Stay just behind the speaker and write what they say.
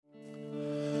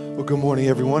Well, good morning,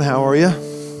 everyone. How are you?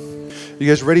 You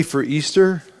guys ready for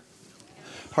Easter?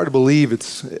 Hard to believe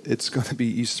it's going to be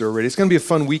Easter already. It's going to be a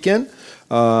fun weekend,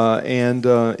 and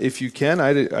if you can,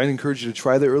 I'd encourage you to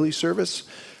try the early service.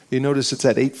 You notice it's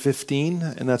at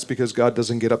 8:15, and that's because God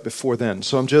doesn't get up before then.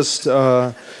 So I'm just,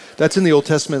 that's in the Old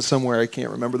Testament somewhere. I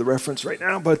can't remember the reference right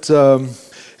now, but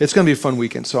it's going to be a fun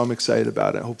weekend, so I'm excited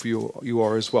about it. Hopefully you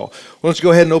are as well. Why don't you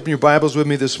go ahead and open your Bibles with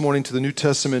me this morning to the New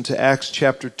Testament, to Acts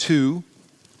chapter 2.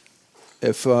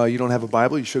 If you don't have a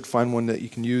Bible, you should find one that you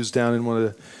can use down in one of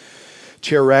the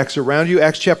chair racks around you.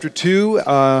 Acts chapter 2,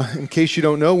 in case you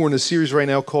don't know, we're in a series right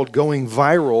now called Going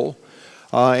Viral,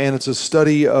 and it's a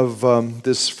study of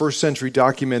this first century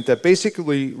document that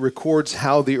basically records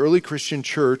how the early Christian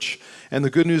church and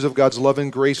the good news of God's love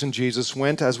and grace in Jesus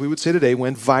went, as we would say today,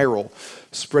 went viral,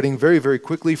 spreading very, very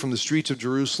quickly from the streets of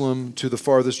Jerusalem to the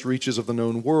farthest reaches of the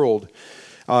known world.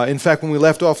 In fact, when we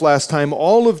left off last time,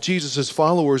 all of Jesus'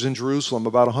 followers in Jerusalem,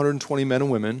 about 120 men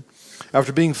and women,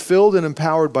 after being filled and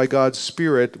empowered by God's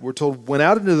Spirit, we're told, went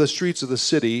out into the streets of the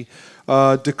city,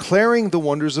 declaring the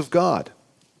wonders of God.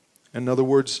 In other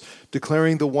words,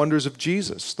 declaring the wonders of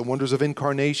Jesus, the wonders of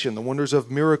incarnation, the wonders of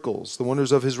miracles, the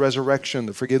wonders of his resurrection,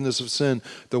 the forgiveness of sin,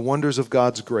 the wonders of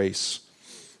God's grace.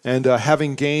 And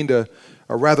having gained a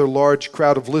rather large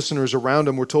crowd of listeners around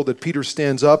him, we're told that Peter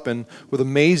stands up and, with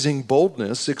amazing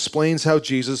boldness, explains how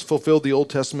Jesus fulfilled the Old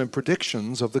Testament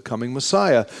predictions of the coming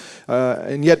Messiah.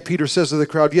 And yet Peter says to the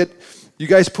crowd, "Yet you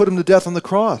guys put him to death on the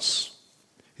cross."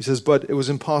 He says, "But it was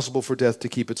impossible for death to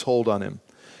keep its hold on him.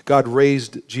 God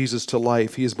raised Jesus to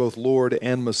life. He is both Lord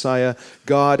and Messiah,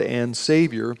 God and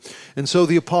Savior." And so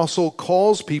the apostle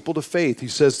calls people to faith. He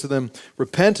says to them,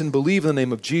 "Repent and believe in the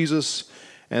name of Jesus."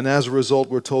 And as a result,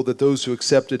 we're told that those who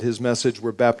accepted his message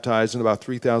were baptized, and about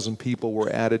 3,000 people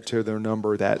were added to their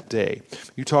number that day.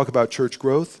 You talk about church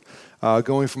growth,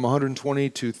 going from 120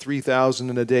 to 3,000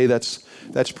 in a day, that's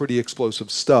pretty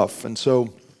explosive stuff. And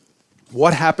so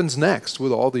what happens next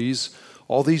with all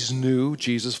these new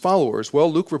Jesus followers?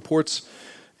 Well, Luke reports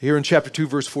here in chapter 2,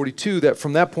 verse 42, that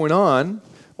from that point on,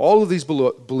 all of these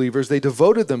believers, they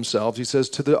devoted themselves, he says,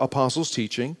 to the apostles'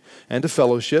 teaching and to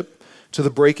fellowship, to the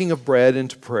breaking of bread and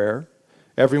to prayer.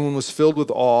 Everyone was filled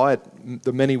with awe at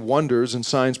the many wonders and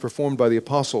signs performed by the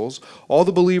apostles. All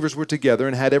the believers were together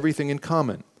and had everything in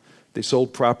common. They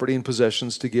sold property and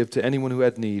possessions to give to anyone who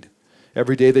had need.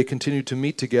 Every day they continued to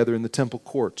meet together in the temple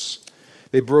courts.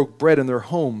 They broke bread in their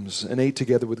homes and ate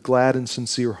together with glad and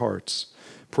sincere hearts,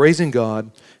 praising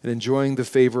God and enjoying the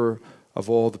favor of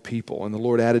all the people. And the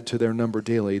Lord added to their number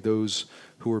daily those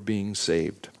who were being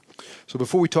saved. So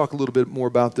before we talk a little bit more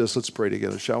about this, let's pray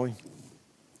together, shall we?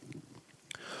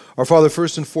 Our Father,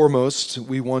 first and foremost,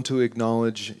 we want to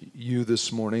acknowledge you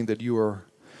this morning, that you are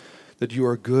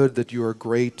good, that you are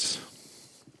great,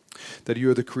 that you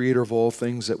are the creator of all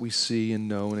things that we see and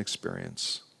know and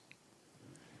experience.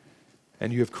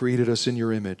 And you have created us in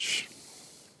your image,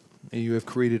 and you have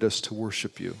created us to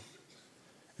worship you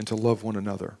and to love one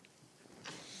another.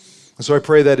 And so I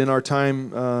pray that in our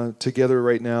time together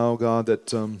right now, God,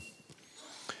 that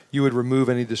you would remove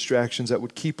any distractions that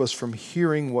would keep us from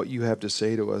hearing what you have to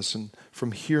say to us and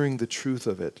from hearing the truth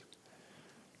of it.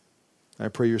 I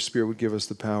pray your Spirit would give us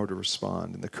the power to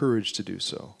respond and the courage to do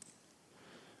so.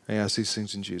 I ask these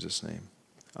things in Jesus' name.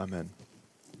 Amen.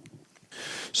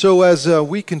 So as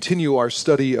we continue our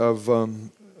study of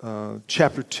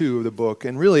chapter 2 of the book,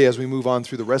 and really as we move on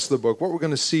through the rest of the book, what we're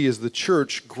going to see is the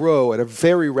church grow at a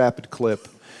very rapid clip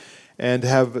and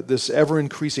have this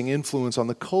ever-increasing influence on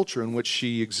the culture in which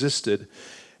she existed.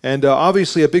 And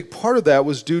obviously a big part of that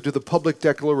was due to the public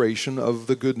declaration of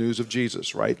the good news of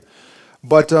Jesus, right?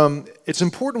 But it's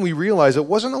important we realize it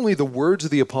wasn't only the words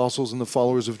of the apostles and the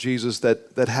followers of Jesus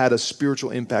that had a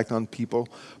spiritual impact on people,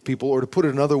 or to put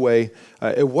it another way,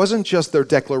 it wasn't just their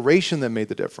declaration that made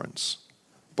the difference,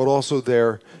 but also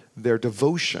their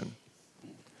devotion.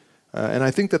 And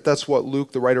I think that that's what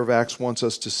Luke, the writer of Acts, wants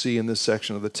us to see in this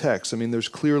section of the text. I mean, there's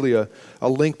clearly a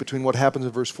link between what happens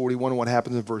in verse 41 and what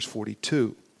happens in verse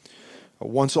 42.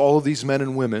 Once all of these men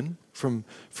and women from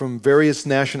various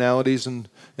nationalities and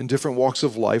different walks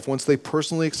of life, once they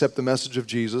personally accept the message of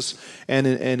Jesus and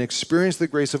experience the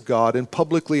grace of God and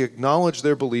publicly acknowledge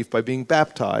their belief by being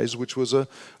baptized, which was a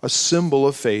symbol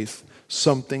of faith,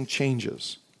 something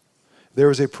changes. There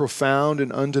is a profound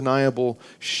and undeniable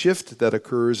shift that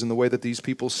occurs in the way that these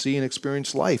people see and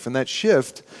experience life. And that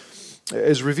shift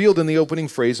is revealed in the opening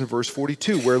phrase in verse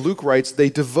 42, where Luke writes, they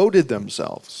devoted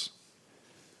themselves.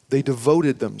 They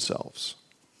devoted themselves.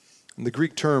 And the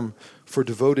Greek term for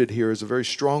devoted here is a very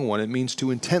strong one. It means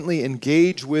to intently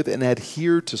engage with and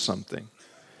adhere to something.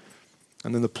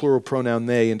 And then the plural pronoun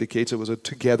they indicates it was a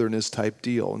togetherness type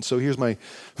deal. And so here's my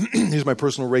here's my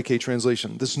personal Ray K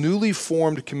translation. This newly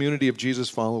formed community of Jesus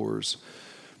followers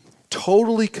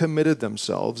totally committed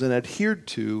themselves and adhered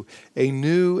to a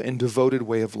new and devoted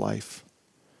way of life,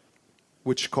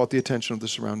 which caught the attention of the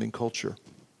surrounding culture.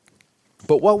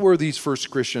 But what were these first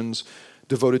Christians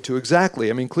devoted to exactly?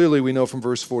 I mean, clearly we know from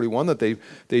verse 41 that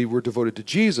they were devoted to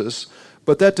Jesus,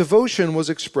 but that devotion was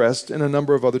expressed in a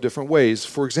number of other different ways.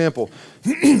 For example,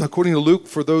 according to Luke,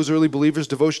 for those early believers,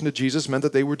 devotion to Jesus meant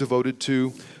that they were devoted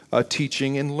to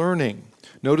teaching and learning.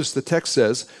 Notice the text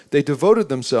says they devoted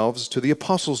themselves to the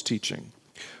apostles' teaching,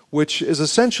 which is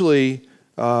essentially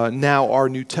now our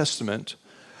New Testament.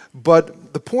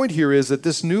 But the point here is that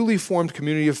this newly formed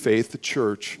community of faith, the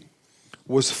church,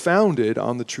 was founded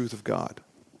on the truth of God.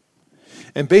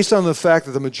 And based on the fact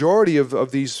that the majority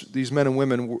of these men and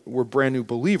women were brand new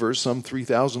believers, some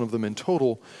 3,000 of them in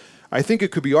total, I think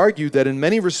it could be argued that in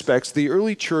many respects the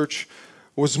early church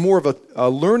was more of a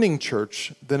learning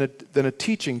church than a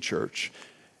teaching church.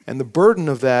 And the burden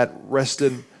of that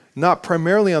rested not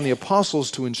primarily on the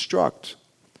apostles to instruct,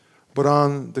 but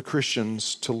on the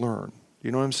Christians to learn.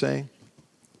 You know what I'm saying?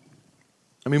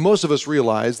 I mean, most of us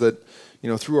realize that,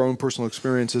 through our own personal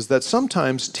experiences, that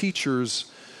sometimes teachers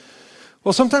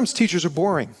are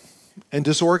boring and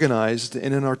disorganized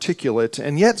and inarticulate,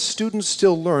 and yet students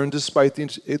still learn despite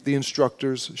the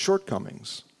instructor's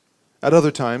shortcomings. At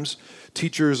other times,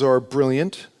 teachers are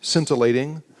brilliant,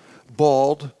 scintillating,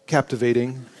 bald,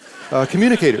 captivating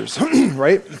communicators,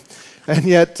 right? And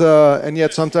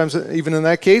yet sometimes, even in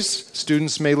that case,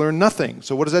 students may learn nothing.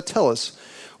 So what does that tell us?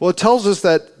 Well, it tells us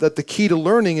that the key to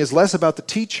learning is less about the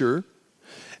teacher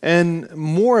and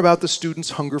more about the student's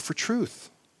hunger for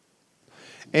truth.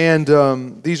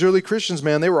 And these early Christians,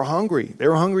 man, they were hungry. They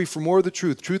were hungry for more of the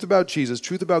truth about Jesus,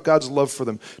 truth about God's love for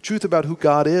them, truth about who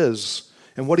God is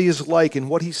and what he is like and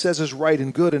what he says is right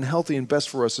and good and healthy and best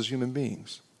for us as human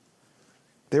beings.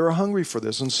 They were hungry for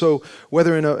this. And so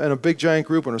whether in a big giant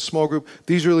group or in a small group,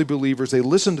 these early believers, they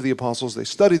listened to the apostles, they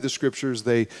studied the scriptures,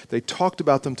 they talked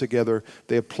about them together,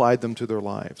 they applied them to their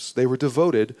lives. They were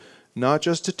devoted not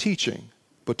just to teaching,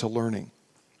 but to learning.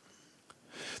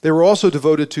 They were also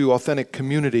devoted to authentic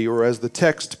community, or as the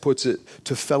text puts it,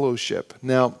 to fellowship.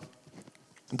 Now,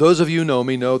 those of you who know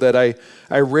me know that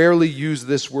I rarely use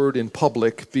this word in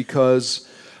public because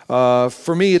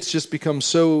for me it's just become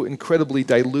so incredibly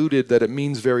diluted that it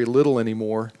means very little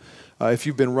anymore. If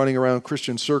you've been running around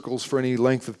Christian circles for any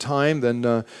length of time,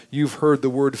 then you've heard the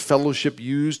word fellowship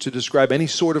used to describe any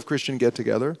sort of Christian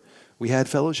get-together. We had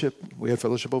fellowship. We had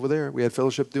fellowship over there. We had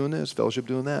fellowship doing this, fellowship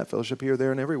doing that, fellowship here,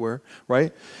 there, and everywhere,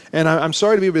 right? And I'm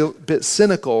sorry to be a bit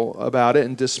cynical about it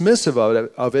and dismissive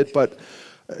of it, but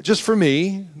just for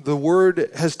me, the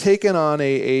word has taken on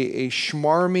a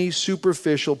schmarmy,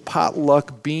 superficial,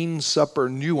 potluck, bean supper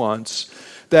nuance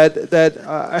that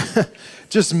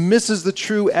just misses the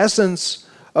true essence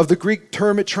of the Greek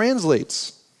term it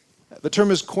translates. The term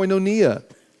is koinonia,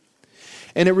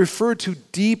 and it referred to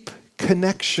deep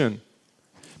connection,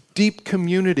 deep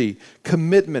community,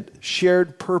 commitment,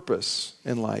 shared purpose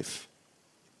in life.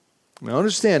 Now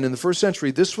understand, in the first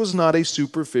century, this was not a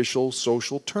superficial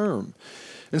social term.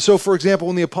 And so, for example,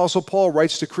 when the Apostle Paul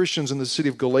writes to Christians in the city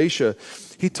of Galatia,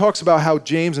 he talks about how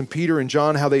James and Peter and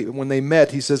John, when they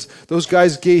met, he says, those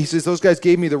guys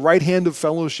gave me the right hand of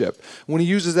fellowship. When he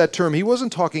uses that term, he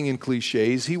wasn't talking in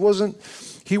cliches. He wasn't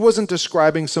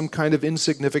describing some kind of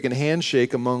insignificant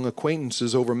handshake among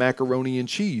acquaintances over macaroni and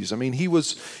cheese. I mean, he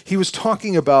was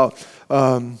talking about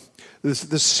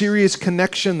the serious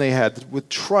connection they had with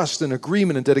trust and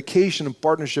agreement and dedication and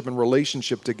partnership and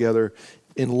relationship together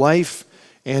in life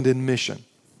and in mission.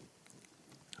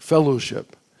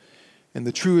 Fellowship, in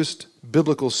the truest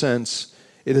biblical sense,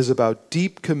 it is about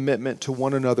deep commitment to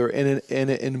one another, and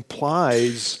it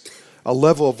implies a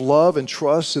level of love and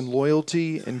trust and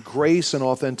loyalty and grace and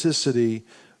authenticity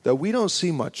that we don't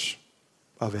see much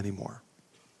of anymore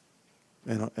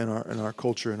in our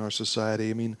culture, in our society.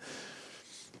 I mean,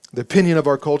 the opinion of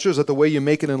our culture is that the way you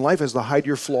make it in life is to hide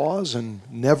your flaws and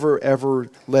never, ever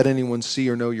let anyone see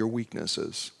or know your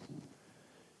weaknesses.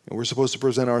 And we're supposed to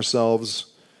present ourselves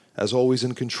as always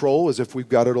in control, as if we've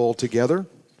got it all together.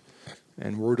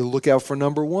 And we're to look out for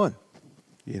number one.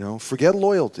 Forget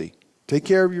loyalty. Take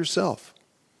care of yourself.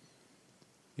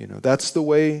 That's the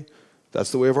way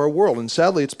of our world. And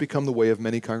sadly, it's become the way of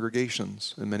many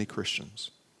congregations and many Christians.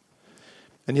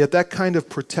 And yet that kind of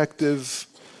protective,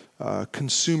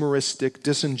 consumeristic,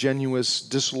 disingenuous,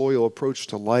 disloyal approach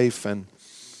to life and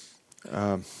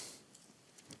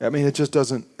it just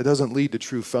doesn't lead to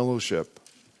true fellowship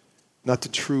not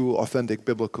to true, authentic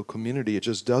biblical community. It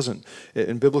just doesn't.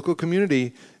 In biblical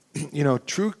community,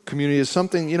 true community is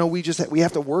something, we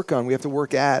have to work on, we have to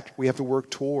work at, we have to work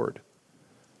toward.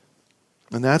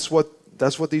 And that's what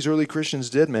these early Christians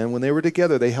did, man. When they were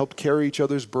together, they helped carry each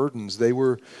other's burdens. They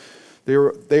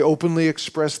openly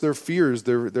expressed their fears,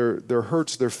 their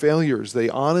hurts, their failures. They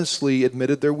honestly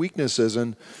admitted their weaknesses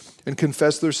and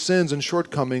confessed their sins and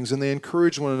shortcomings, and they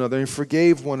encouraged one another and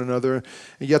forgave one another,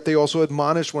 and yet they also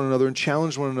admonished one another and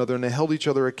challenged one another, and they held each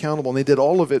other accountable, and they did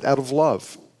all of it out of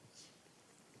love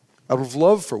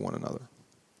for one another,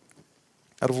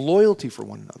 out of loyalty for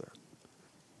one another.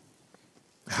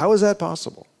 How is that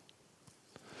possible?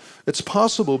 It's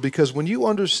possible because when you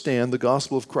understand the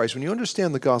gospel of Christ, when you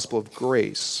understand the gospel of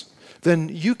grace, then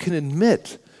you can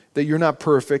admit that you're not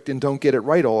perfect and don't get it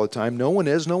right all the time. No one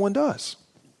is, no one does.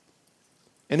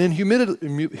 And in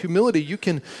humility, you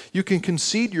can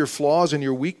concede your flaws and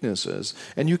your weaknesses,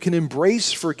 and you can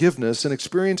embrace forgiveness and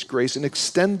experience grace and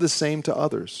extend the same to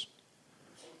others.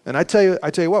 And I tell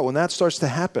you what, when that starts to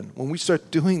happen, when we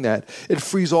start doing that, it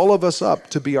frees all of us up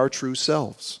to be our true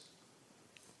selves.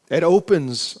 It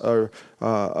opens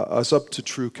us up to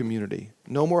true community.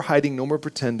 No more hiding, no more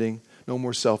pretending, no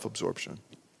more self-absorption.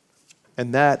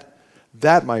 And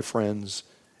that, my friends,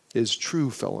 is true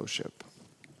fellowship.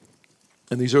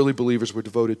 And these early believers were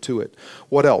devoted to it.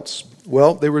 What else?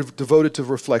 Well, they were devoted to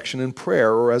reflection and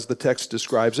prayer, or as the text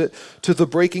describes it, to the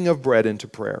breaking of bread into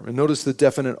prayer. And notice the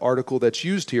definite article that's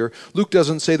used here. Luke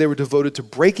doesn't say they were devoted to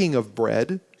breaking of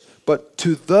bread, but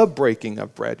to the breaking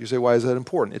of bread. You say, why is that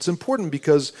important? It's important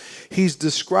because he's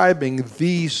describing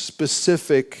the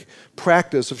specific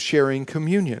practice of sharing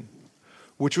communion,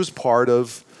 which was part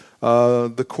of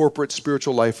the corporate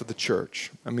spiritual life of the church.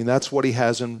 I mean, that's what he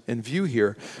has in view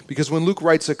here. Because when Luke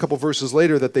writes a couple verses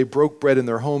later that they broke bread in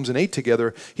their homes and ate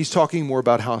together, he's talking more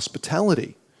about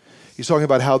hospitality. He's talking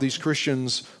about how these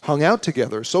Christians hung out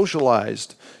together,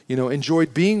 socialized,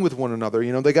 enjoyed being with one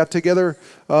another. They got together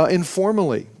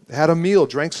informally, had a meal,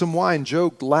 drank some wine,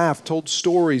 joked, laughed, told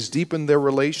stories, deepened their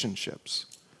relationships.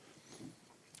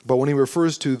 But when he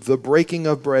refers to the breaking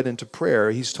of bread into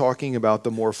prayer, he's talking about the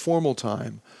more formal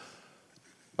time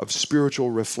of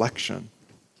spiritual reflection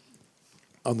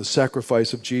on the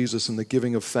sacrifice of Jesus and the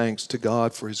giving of thanks to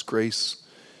God for his grace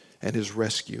and his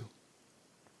rescue.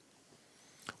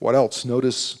 What else?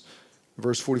 Notice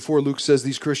verse 44, Luke says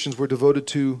these Christians were devoted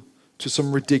to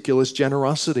some ridiculous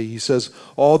generosity. He says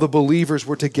all the believers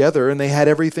were together and they had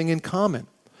everything in common.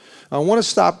 I want to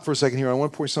stop for a second here. I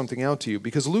want to point something out to you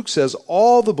because Luke says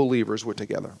all the believers were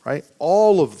together, right?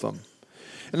 All of them.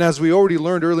 And as we already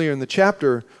learned earlier in the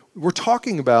chapter, we're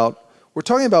talking about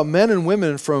men and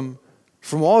women from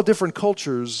all different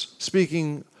cultures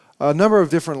speaking a number of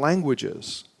different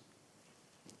languages.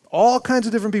 All kinds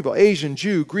of different people, Asian,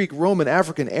 Jew, Greek, Roman,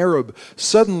 African, Arab,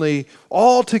 suddenly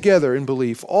all together in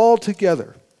belief, all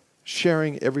together,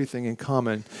 sharing everything in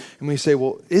common. And we say,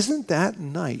 well, isn't that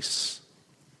nice?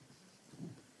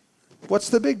 What's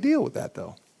the big deal with that,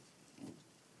 though?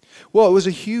 Well, it was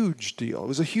a huge deal. It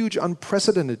was a huge,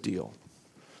 unprecedented deal.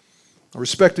 A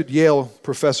respected Yale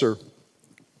professor,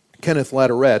 Kenneth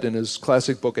Latourette, in his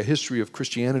classic book, A History of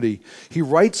Christianity, he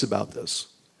writes about this.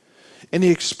 And he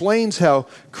explains how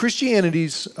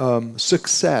Christianity's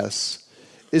success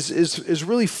is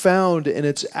really found in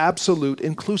its absolute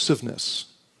inclusiveness.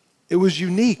 It was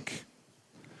unique.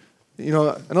 In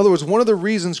other words, one of the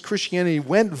reasons Christianity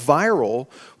went viral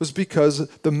was because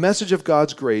the message of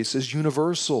God's grace is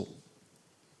universal.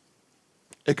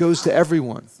 It goes to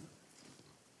everyone.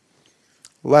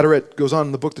 Latourette goes on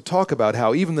in the book to talk about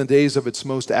how even in the days of its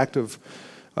most active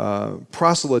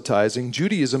proselytizing,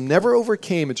 Judaism never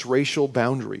overcame its racial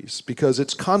boundaries because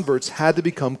its converts had to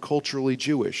become culturally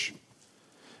Jewish.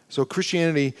 So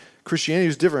Christianity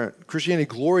was different. Christianity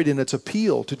gloried in its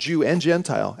appeal to Jew and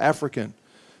Gentile, African,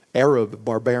 Arab,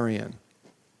 barbarian.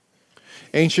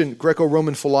 Ancient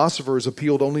Greco-Roman philosophers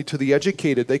appealed only to the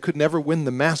educated. They could never win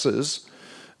the masses.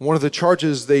 One of the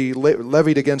charges they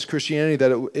levied against Christianity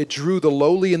that it drew the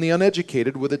lowly and the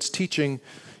uneducated with its teaching,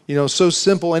 so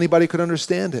simple anybody could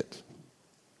understand it.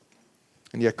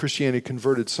 And yet Christianity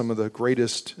converted some of the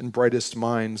greatest and brightest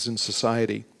minds in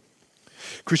society.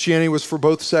 Christianity was for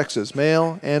both sexes,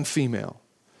 male and female.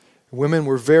 Women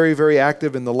were very, very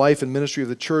active in the life and ministry of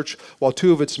the church, while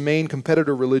two of its main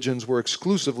competitor religions were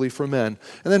exclusively for men.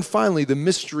 And then finally, the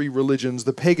mystery religions,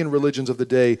 the pagan religions of the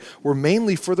day, were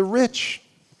mainly for the rich.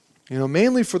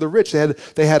 Mainly for the rich.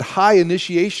 They had high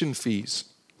initiation fees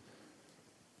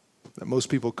that most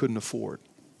people couldn't afford.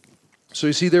 So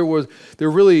you see, there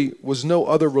really was no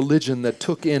other religion that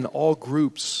took in all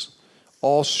groups,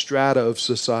 all strata of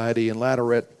society. And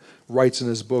Latourette writes in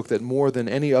his book that more than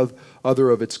any other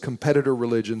of its competitor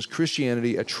religions,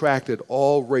 Christianity attracted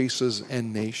all races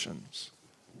and nations.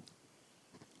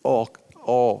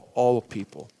 All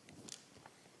people.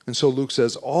 And so Luke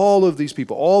says, all of these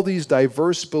people, all these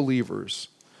diverse believers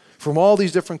from all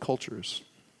these different cultures,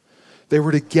 they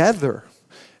were together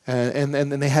and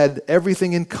they had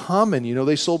everything in common. You know,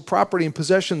 they sold property and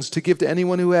possessions to give to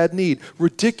anyone who had need.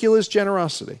 Ridiculous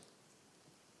generosity.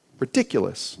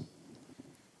 Ridiculous.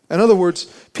 In other words,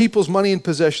 people's money and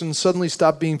possessions suddenly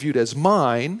stopped being viewed as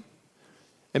mine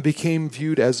and became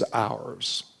viewed as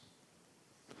ours.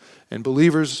 And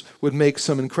believers would make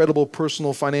some incredible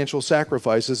personal financial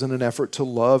sacrifices in an effort to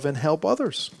love and help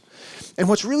others. And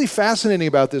what's really fascinating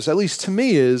about this, at least to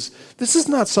me, is this is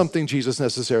not something Jesus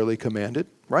necessarily commanded,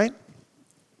 right?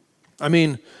 I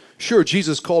mean, sure,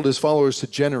 Jesus called his followers to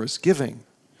generous giving.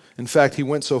 In fact, he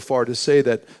went so far to say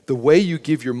that the way you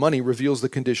give your money reveals the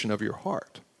condition of your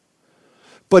heart.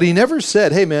 But he never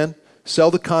said, hey man, sell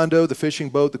the condo, the fishing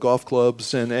boat, the golf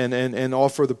clubs, and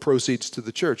offer the proceeds to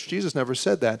the church. Jesus never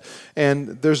said that.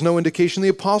 And there's no indication the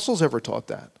apostles ever taught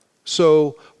that.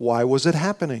 So why was it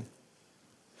happening?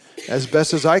 As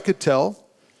best as I could tell,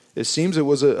 it seems it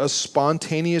was a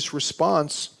spontaneous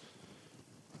response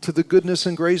to the goodness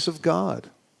and grace of God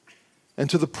and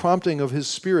to the prompting of his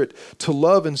Spirit to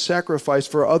love and sacrifice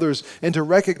for others and to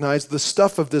recognize the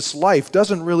stuff of this life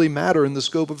doesn't really matter in the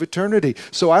scope of eternity.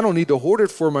 So I don't need to hoard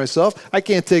it for myself. I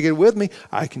can't take it with me.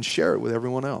 I can share it with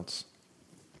everyone else.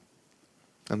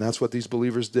 And that's what these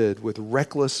believers did with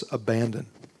reckless abandon.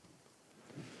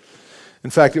 In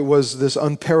fact, it was this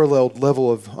unparalleled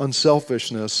level of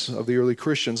unselfishness of the early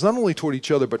Christians, not only toward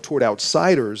each other, but toward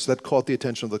outsiders, that caught the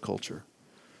attention of the culture.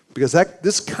 Because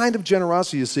this kind of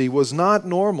generosity, you see, was not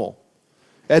normal.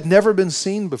 It had never been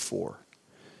seen before.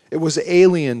 It was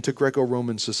alien to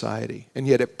Greco-Roman society, and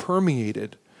yet it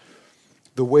permeated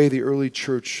the way the early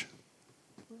church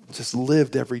just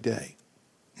lived every day.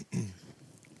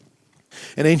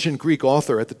 An ancient Greek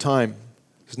author at the time,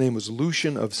 his name was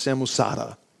Lucian of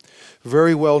Samosata,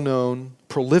 very well-known,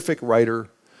 prolific writer,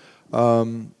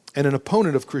 and an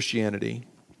opponent of Christianity.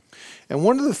 And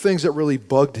one of the things that really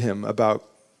bugged him about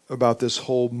this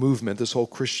whole movement, this whole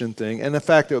Christian thing, and in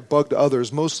fact it bugged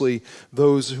others, mostly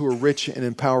those who were rich and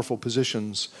in powerful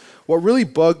positions. What really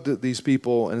bugged these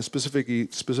people, and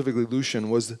specifically Lucian,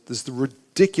 was the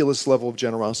ridiculous level of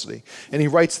generosity. And he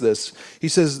writes this. He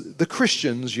says, the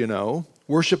Christians,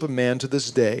 worship a man to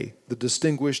this day, the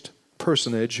distinguished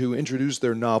personage who introduced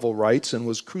their novel rites and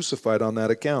was crucified on that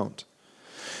account.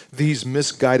 These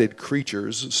misguided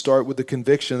creatures start with the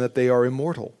conviction that they are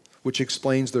immortal, which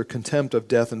explains their contempt of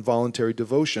death and voluntary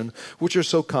devotion, which are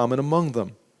so common among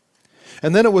them.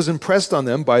 And then it was impressed on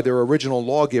them by their original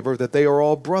lawgiver that they are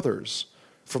all brothers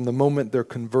from the moment they're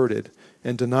converted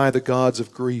and deny the gods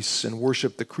of Greece and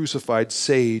worship the crucified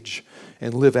sage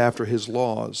and live after his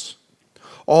laws.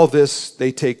 All this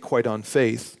they take quite on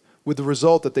faith, with the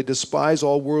result that they despise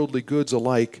all worldly goods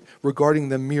alike, regarding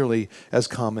them merely as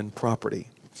common property.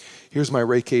 Here's my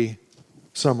Reiki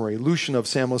summary. Lucian of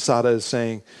Samosata is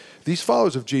saying, these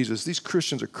followers of Jesus, these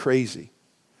Christians are crazy.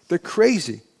 They're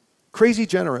crazy. Crazy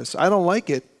generous. I don't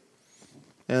like it,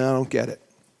 and I don't get it.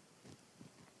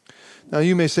 Now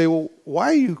you may say, well, why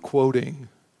are you quoting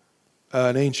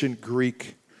an ancient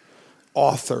Greek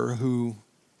author who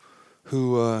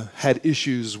had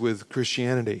issues with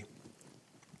Christianity?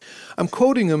 I'm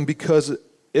quoting him because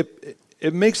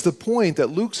it makes the point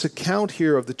that Luke's account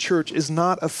here of the church is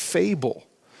not a fable.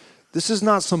 This is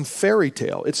not some fairy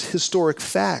tale. It's historic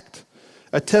fact,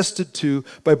 attested to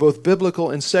by both biblical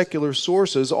and secular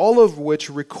sources, all of which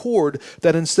record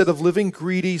that instead of living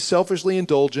greedy, selfishly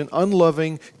indulgent,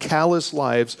 unloving, callous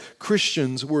lives,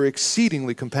 Christians were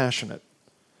exceedingly compassionate,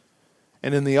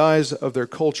 and in the eyes of their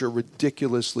culture,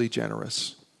 ridiculously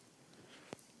generous.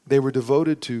 They were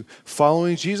devoted to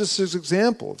following Jesus'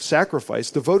 example of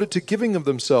sacrifice, devoted to giving of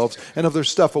themselves and of their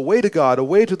stuff away to God,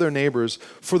 away to their neighbors,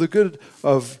 for the good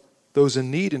of those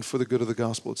in need and for the good of the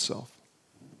gospel itself.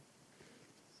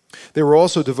 They were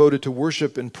also devoted to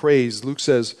worship and praise. Luke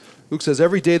says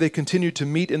every day they continued to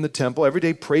meet in the temple, every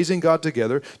day praising God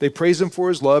together. They praised him for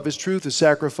his love, his truth, his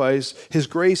sacrifice, his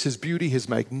grace, his beauty, his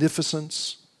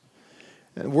magnificence.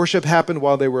 And worship happened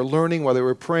while they were learning, while they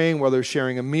were praying, while they were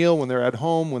sharing a meal, when they're at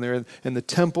home, when they're in the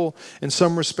temple. In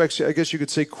some respects, I guess you could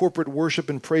say corporate worship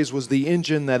and praise was the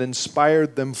engine that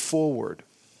inspired them forward.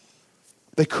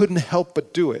 They couldn't help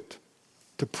but do it,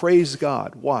 to praise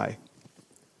God. Why?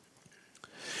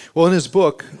 Well, in his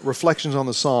book, Reflections on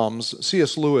the Psalms,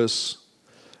 C.S. Lewis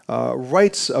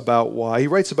writes about why. He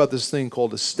writes about this thing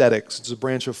called aesthetics. It's a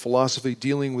branch of philosophy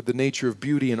dealing with the nature of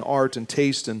beauty and art and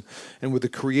taste and with the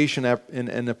creation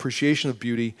and appreciation of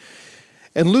beauty.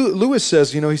 And Lewis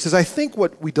says, he says, I think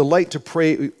we delight to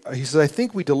praise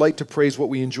what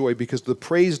we enjoy because the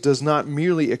praise does not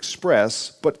merely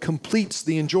express, but completes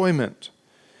the enjoyment.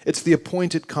 It's the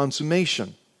appointed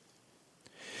consummation.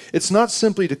 It's not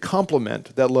simply to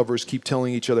compliment that lovers keep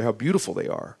telling each other how beautiful they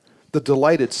are. The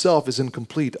delight itself is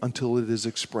incomplete until it is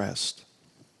expressed.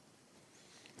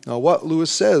 Now, what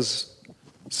Lewis says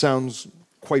sounds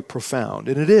quite profound,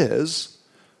 and it is,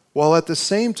 while at the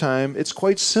same time, it's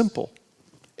quite simple.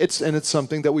 It's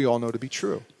something that we all know to be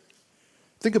true.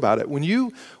 Think about it. When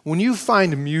you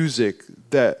find music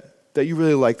that you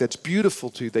really like, that's beautiful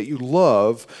to you, that you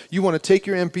love, you want to take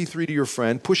your MP3 to your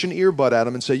friend, push an earbud at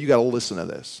him and say, you got to listen to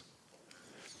this.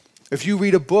 If you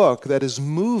read a book that is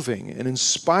moving and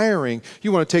inspiring,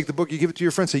 you want to take the book, you give it to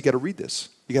your friend, say, you got to read this.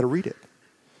 You got to read it.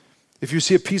 If you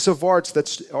see a piece of art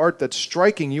that's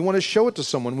striking, you want to show it to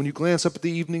someone. When you glance up at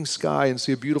the evening sky and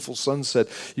see a beautiful sunset,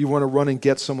 you want to run and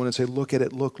get someone and say, look at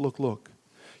it, look.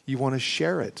 You want to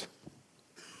share it.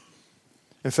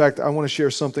 In fact, I want to share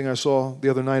something I saw the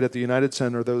other night at the United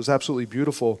Center that was absolutely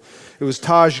beautiful. It was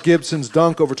Taj Gibson's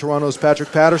dunk over Toronto's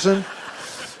Patrick Patterson.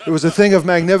 It was a thing of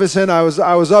magnificent. I was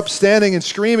up standing and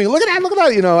screaming, look at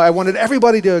that. I wanted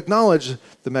everybody to acknowledge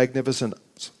the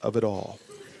magnificence of it all.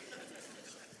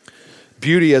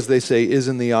 Beauty, as they say, is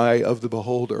in the eye of the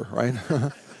beholder, right?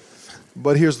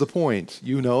 But here's the point.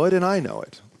 You know it and I know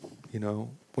it.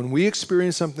 When we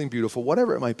experience something beautiful,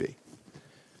 whatever it might be,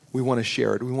 we want to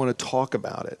share it. We want to talk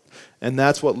about it. And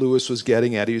that's what Lewis was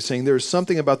getting at. He was saying there's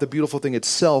something about the beautiful thing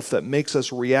itself that makes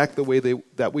us react the way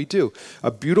that we do.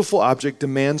 A beautiful object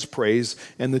demands praise,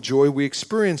 and the joy we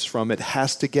experience from it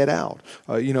has to get out.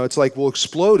 It's like we'll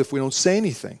explode if we don't say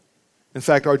anything. In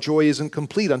fact, our joy isn't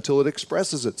complete until it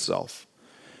expresses itself.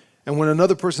 And when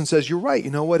another person says, you're right,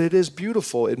 you know what, it is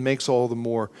beautiful, it makes it all the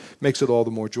more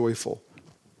joyful.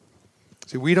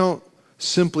 See, we don't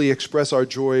simply express our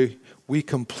joy, we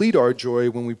complete our joy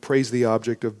when we praise the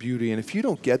object of beauty. And if you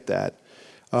don't get that,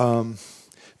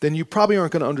 then you probably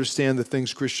aren't going to understand the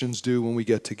things Christians do when we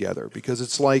get together. Because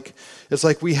it's like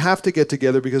we have to get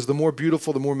together because the more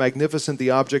beautiful, the more magnificent the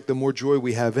object, the more joy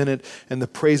we have in it, and the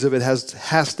praise of it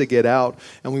has to get out,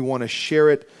 and we want to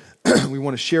share it. We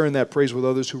want to share in that praise with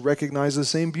others who recognize the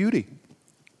same beauty.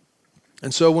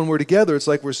 And so when we're together, it's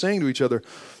like we're saying to each other,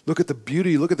 look at the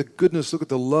beauty, look at the goodness, look at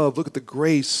the love, look at the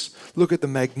grace, look at the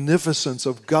magnificence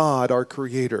of God, our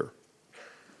Creator.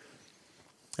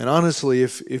 And honestly,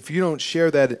 if you don't share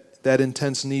that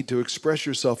intense need to express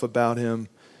yourself about Him,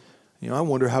 I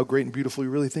wonder how great and beautiful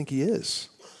you really think He is.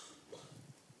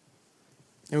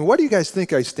 I mean, why do you guys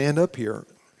think I stand up here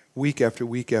week after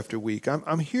week after week?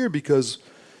 I'm here because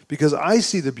I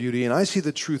see the beauty and I see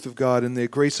the truth of God and the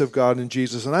grace of God in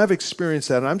Jesus, and I've experienced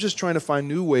that, and I'm just trying to find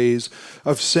new ways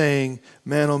of saying,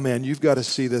 man, oh man, you've got to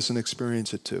see this and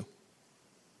experience it too.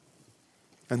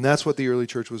 And that's what the early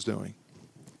church was doing.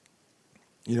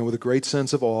 With a great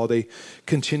sense of awe, they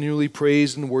continually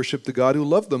praised and worshiped the God who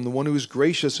loved them, the one who is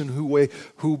gracious and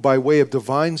who by way of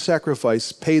divine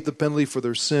sacrifice paid the penalty for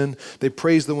their sin. They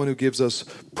praised the one who gives us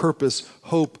purpose,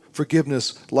 hope,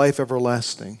 forgiveness, life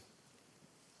everlasting.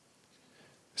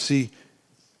 See,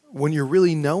 when you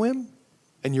really know Him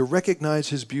and you recognize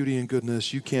His beauty and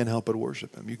goodness, you can't help but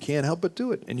worship Him. You can't help but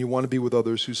do it. And you want to be with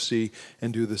others who see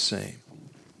and do the same.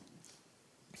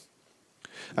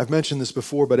 I've mentioned this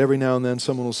before, but every now and then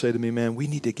someone will say to me, man, we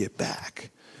need to get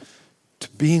back to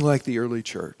being like the early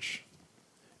church.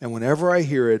 And whenever I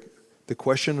hear it, the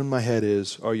question in my head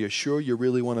is, are you sure you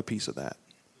really want a piece of that?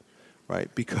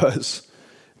 Right? Because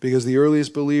the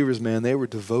earliest believers, man, they were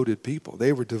devoted people.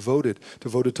 They were devoted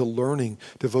to learning,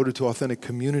 devoted to authentic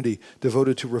community,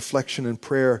 devoted to reflection and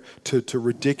prayer, to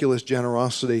ridiculous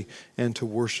generosity, and to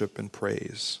worship and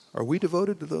praise. Are we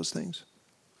devoted to those things?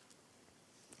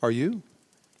 Are you?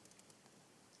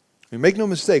 I mean, make no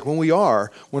mistake,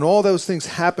 when all those things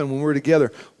happen, when we're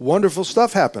together, wonderful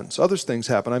stuff happens. Other things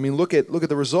happen. I mean, look at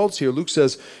the results here. Luke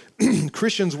says,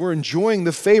 Christians were enjoying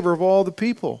the favor of all the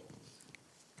people.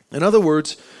 In other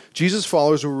words, Jesus'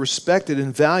 followers were respected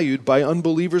and valued by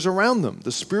unbelievers around them.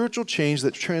 The spiritual change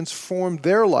that transformed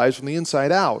their lives from the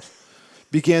inside out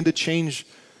began to change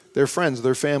their friends,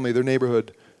 their family, their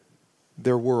neighborhood,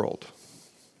 their world.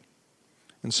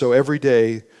 And so every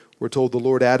day, we're told the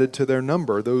Lord added to their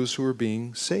number those who were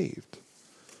being saved.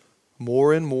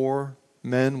 More and more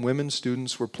men, women,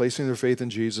 students were placing their faith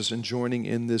in Jesus and joining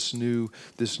in this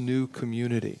new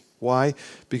community. Why?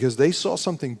 Because they saw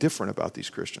something different about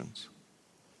these Christians.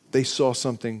 They saw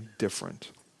something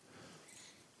different.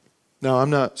 Now, I'm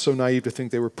not so naive to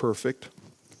think they were perfect,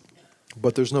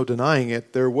 but there's no denying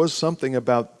it. There was something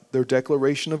about their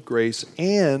declaration of grace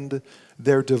and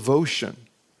their devotion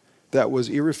that was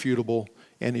irrefutable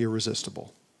and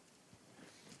irresistible.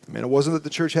 I mean, it wasn't that the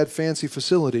church had fancy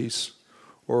facilities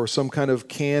or some kind of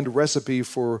canned recipe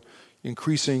for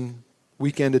increasing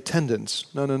weekend attendance.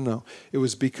 No, no, no. It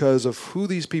was because of who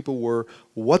these people were,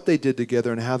 what they did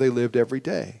together, and how they lived every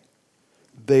day.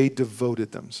 They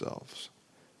devoted themselves.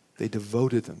 They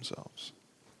devoted themselves.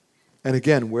 And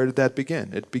again, where did that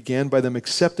begin? It began by them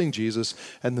accepting Jesus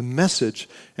and the message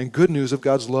and good news of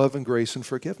God's love and grace and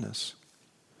forgiveness.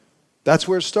 That's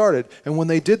where it started. And when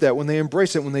they did that, when they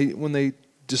embraced it, when they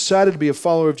decided to be a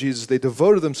follower of Jesus, they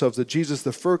devoted themselves to Jesus.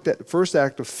 The first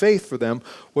act of faith for them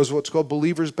was what's called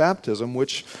believer's baptism,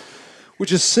 which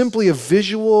is simply a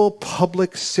visual,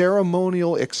 public,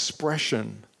 ceremonial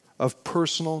expression of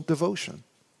personal devotion.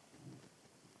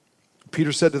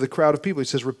 Peter said to the crowd of people, he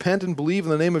says, repent and believe in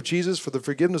the name of Jesus for the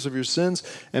forgiveness of your sins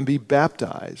and be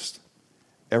baptized,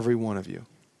 every one of you.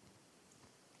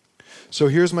 So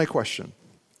here's my question.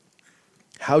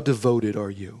 How devoted are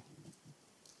you?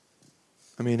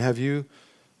 I mean, have you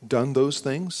done those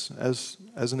things as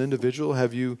an individual?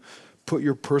 Have you put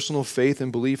your personal faith and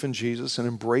belief in Jesus and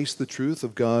embraced the truth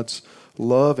of God's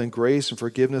love and grace and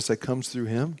forgiveness that comes through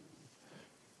him?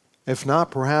 If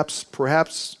not, perhaps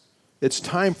it's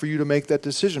time for you to make that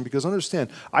decision, because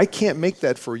understand, I can't make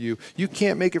that for you. You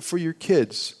can't make it for your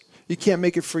kids. You can't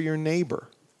make it for your neighbor.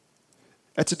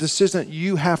 That's a decision that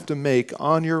you have to make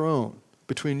on your own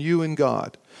between you and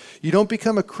God. You don't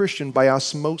become a Christian by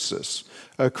osmosis.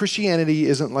 Christianity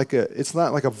it's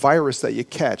not like a virus that you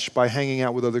catch by hanging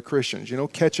out with other Christians. You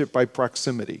don't catch it by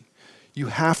proximity. You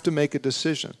have to make a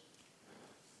decision.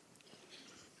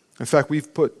 In fact,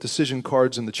 we've put decision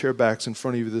cards in the chair backs in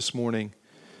front of you this morning,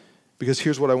 because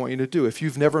here's what I want you to do. If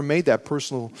you've never made that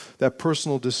personal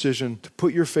decision to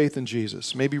put your faith in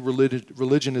Jesus, maybe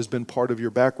religion has been part of your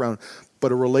background,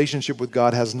 but a relationship with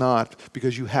God has not,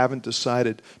 because you haven't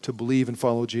decided to believe and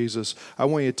follow Jesus, I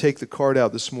want you to take the card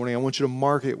out this morning. I want you to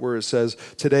mark it where it says,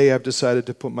 today I've decided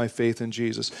to put my faith in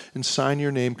Jesus, and sign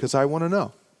your name, because I want to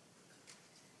know.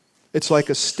 It's like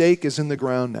a stake is in the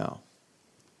ground now.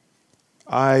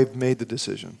 I've made the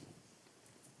decision.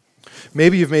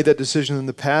 Maybe you've made that decision in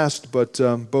the past, but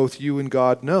both you and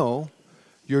God know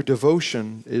your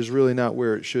devotion is really not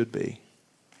where it should be.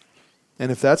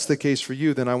 And if that's the case for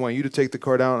you, then I want you to take the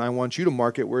card out and I want you to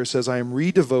mark it where it says, I am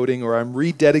redevoting or I'm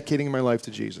rededicating my life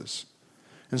to Jesus.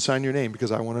 And sign your name,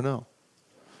 because I want to know.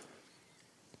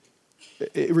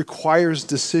 It requires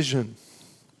decision.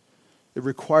 It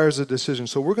requires a decision.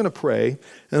 So we're going to pray, and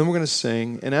then we're going to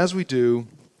sing. And as we do,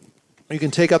 you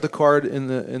can take out the card in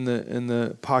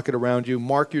the pocket around you,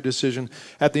 mark your decision.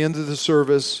 At the end of the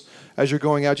service, as you're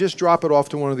going out, just drop it off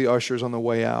to one of the ushers on the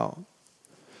way out.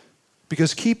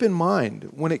 Because keep in mind,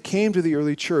 when it came to the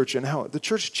early church and how the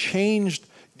church changed,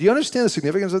 do you understand the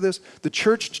significance of this? The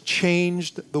church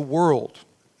changed the world.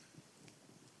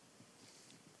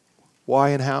 Why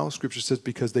and how? Scripture says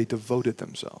because they devoted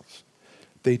themselves.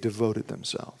 They devoted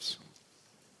themselves.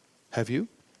 Have you?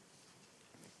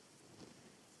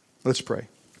 Let's pray.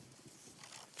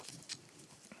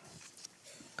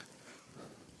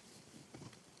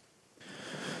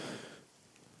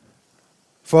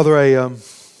 Father,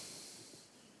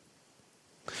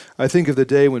 I think of the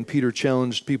day when Peter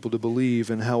challenged people to believe,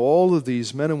 and how all of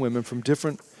these men and women from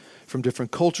different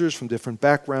cultures, from different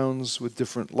backgrounds, with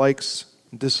different likes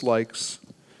and dislikes,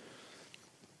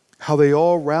 how they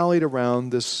all rallied around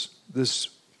this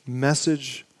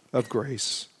message of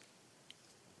grace.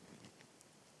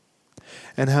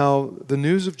 And how the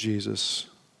news of Jesus,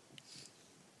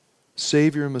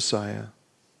 Savior and Messiah,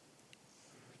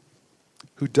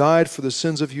 who died for the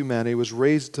sins of humanity, was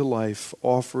raised to life,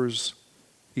 offers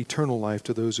eternal life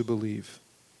to those who believe.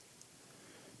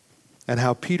 And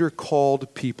how Peter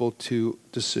called people to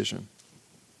decision.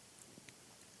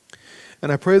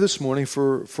 And I pray this morning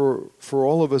for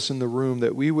all of us in the room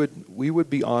that we would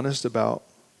be honest about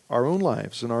our own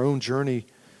lives and our own journey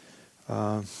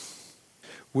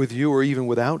with you or even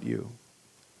without you.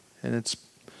 And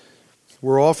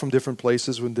we're all from different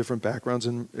places with different backgrounds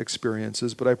and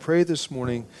experiences, but I pray this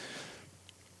morning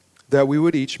that we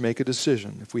would each make a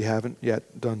decision if we haven't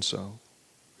yet done so.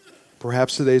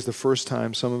 Perhaps today is the first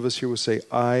time some of us here will say,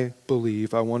 I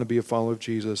believe, I want to be a follower of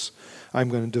Jesus. I'm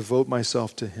going to devote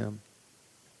myself to him.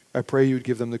 I pray you would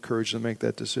give them the courage to make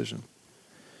that decision.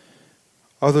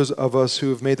 Others of us who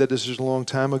have made that decision a long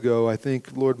time ago, I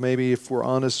think, Lord, maybe if we're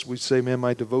honest, we say, man,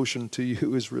 my devotion to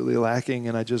you is really lacking,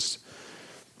 and I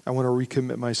want to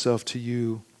recommit myself to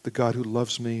you, the God who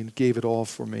loves me and gave it all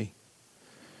for me.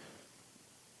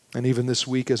 And even this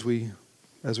week as we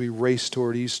race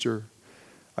toward Easter,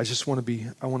 I want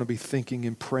to be thinking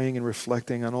and praying and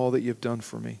reflecting on all that you've done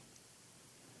for me.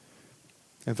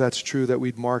 If that's true, that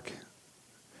we'd mark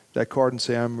that card and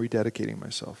say, I'm rededicating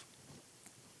myself.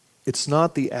 It's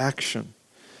not the action,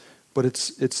 but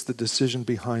it's the decision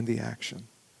behind the action.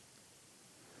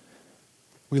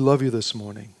 We love you this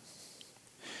morning.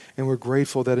 And we're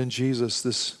grateful that in Jesus,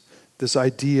 this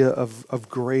idea of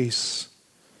grace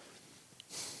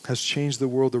has changed the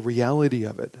world. The reality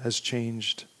of it has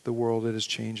changed the world. It has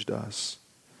changed us.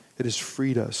 It has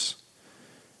freed us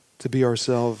to be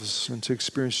ourselves and to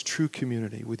experience true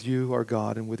community with you, our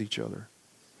God, and with each other.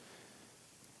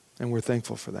 And we're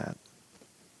thankful for that.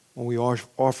 When we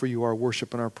offer you our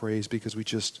worship and our praise, because we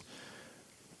just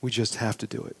have to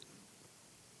do it.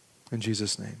 In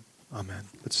Jesus' name, amen.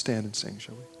 Let's stand and sing,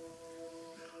 shall we?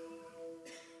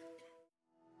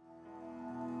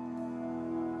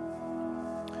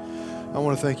 I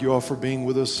want to thank you all for being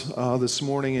with us this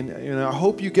morning. And I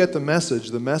hope you get the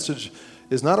message. The message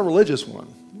is not a religious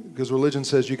one, because religion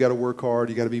says you got to work hard,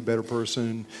 you got to be a better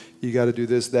person, you got to do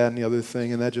this, that, and the other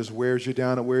thing, and that just wears you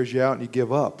down, it wears you out, and you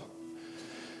give up.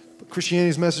 But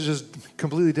Christianity's message is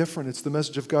completely different. It's the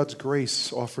message of God's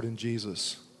grace offered in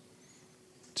Jesus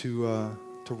to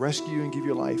rescue you and give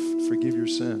you life, forgive your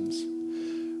sins.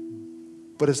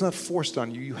 But it's not forced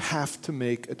on you. You have to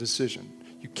make a decision.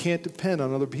 You can't depend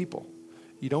on other people.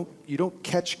 You don't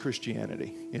catch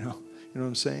Christianity, you know what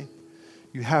I'm saying?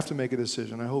 You have to make a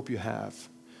decision. I hope you have.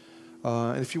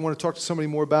 And if you want to talk to somebody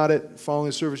more about it, following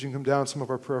the service, you can come down. Some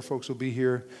of our prayer folks will be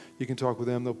here. You can talk with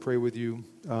them. They'll pray with you.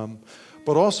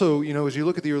 But also, as you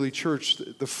look at the early church,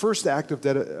 the first act of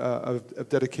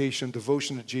dedication,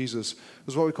 devotion to Jesus,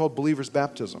 was what we called believer's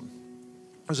baptism.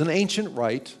 It was an ancient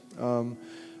rite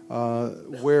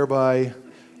whereby,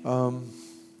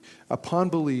 upon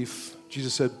belief,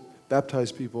 Jesus said,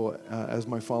 baptize people as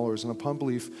my followers. And upon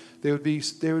belief, they would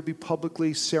be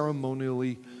publicly,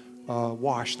 ceremonially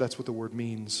washed. That's what the word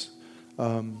means.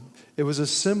 It was a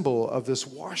symbol of this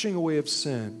washing away of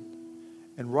sin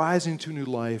and rising to new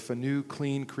life, a new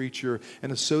clean creature,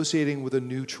 and associating with a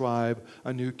new tribe,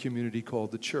 a new community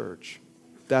called the church.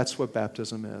 That's what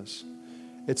baptism is.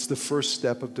 It's the first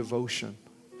step of devotion.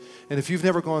 And if you've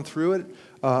never gone through it,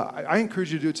 I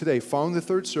encourage you to do it today. Following the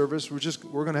third service,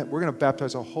 we're gonna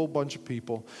baptize a whole bunch of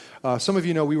people. Some of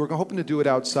you know we were hoping to do it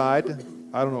outside.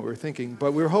 I don't know what we were thinking,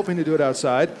 but we were hoping to do it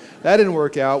outside. That didn't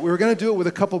work out. We were going to do it with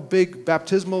a couple big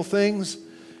baptismal things.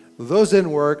 Those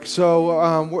didn't work.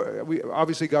 So we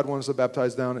obviously God wants us to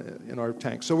baptize down in our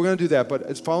tank. So we're going to do that. But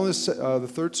it's following the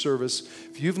third service.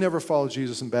 If you've never followed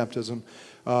Jesus in baptism,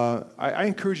 I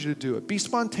encourage you to do it. Be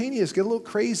spontaneous. Get a little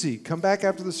crazy. Come back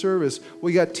after the service.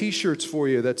 We got T-shirts for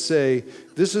you that say,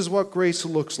 "This is what grace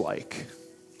looks like,"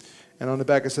 and on the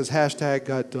back it says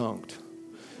 #got dunked.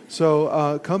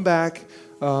 So come back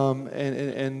and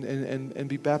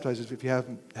be baptized if you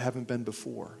haven't been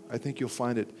before. I think you'll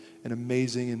find it an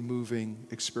amazing and moving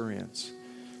experience.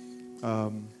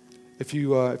 If you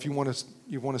want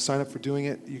to sign up for doing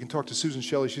it, you can talk to Susan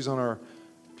Shelley. She's on our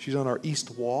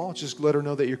east wall. Just let her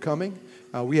know that you're coming.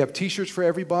 We have T-shirts for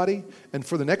everybody. And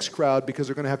for the next crowd, because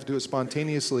they're going to have to do it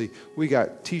spontaneously, we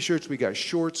got T-shirts, we got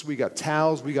shorts, we got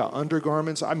towels, we got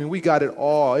undergarments. I mean, we got it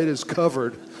all. It is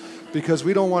covered, because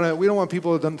we don't want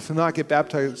people to not get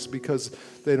baptized because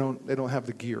they don't have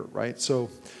the gear, right? So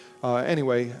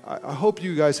anyway, I hope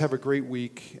you guys have a great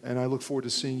week, and I look forward to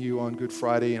seeing you on Good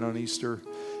Friday and on Easter.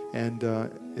 And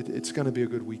it's going to be a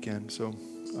good weekend. So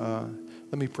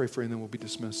let me pray for you, and then we'll be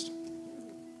dismissed.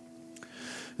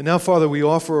 And now, Father, we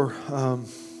offer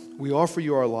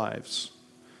you our lives.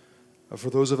 For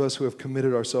those of us who have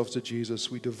committed ourselves to Jesus,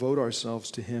 we devote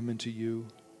ourselves to Him and to you.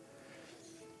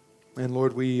 And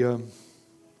Lord, we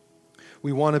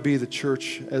want to be the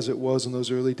church as it was in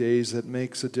those early days that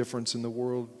makes a difference in the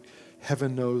world.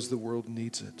 Heaven knows the world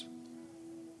needs it.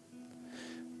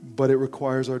 But it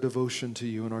requires our devotion to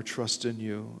you and our trust in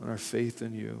you and our faith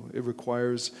in you. It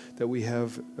requires that we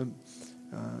have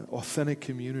authentic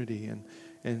community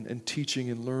and teaching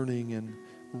and learning and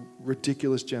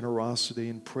ridiculous generosity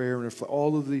and prayer and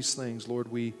all of these things. Lord,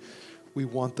 we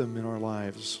want them in our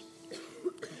lives.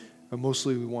 But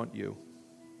mostly we want you.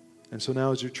 And so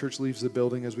now as your church leaves the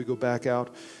building, as we go back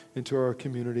out into our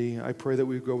community, I pray that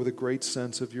we go with a great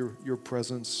sense of your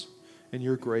presence and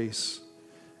your grace.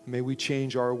 May we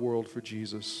change our world for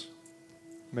Jesus.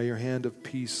 May your hand of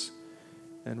peace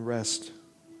and rest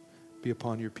be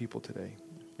upon your people today.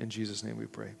 In Jesus' name we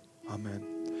pray.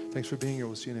 Amen. Thanks for being here.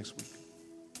 We'll see you next week.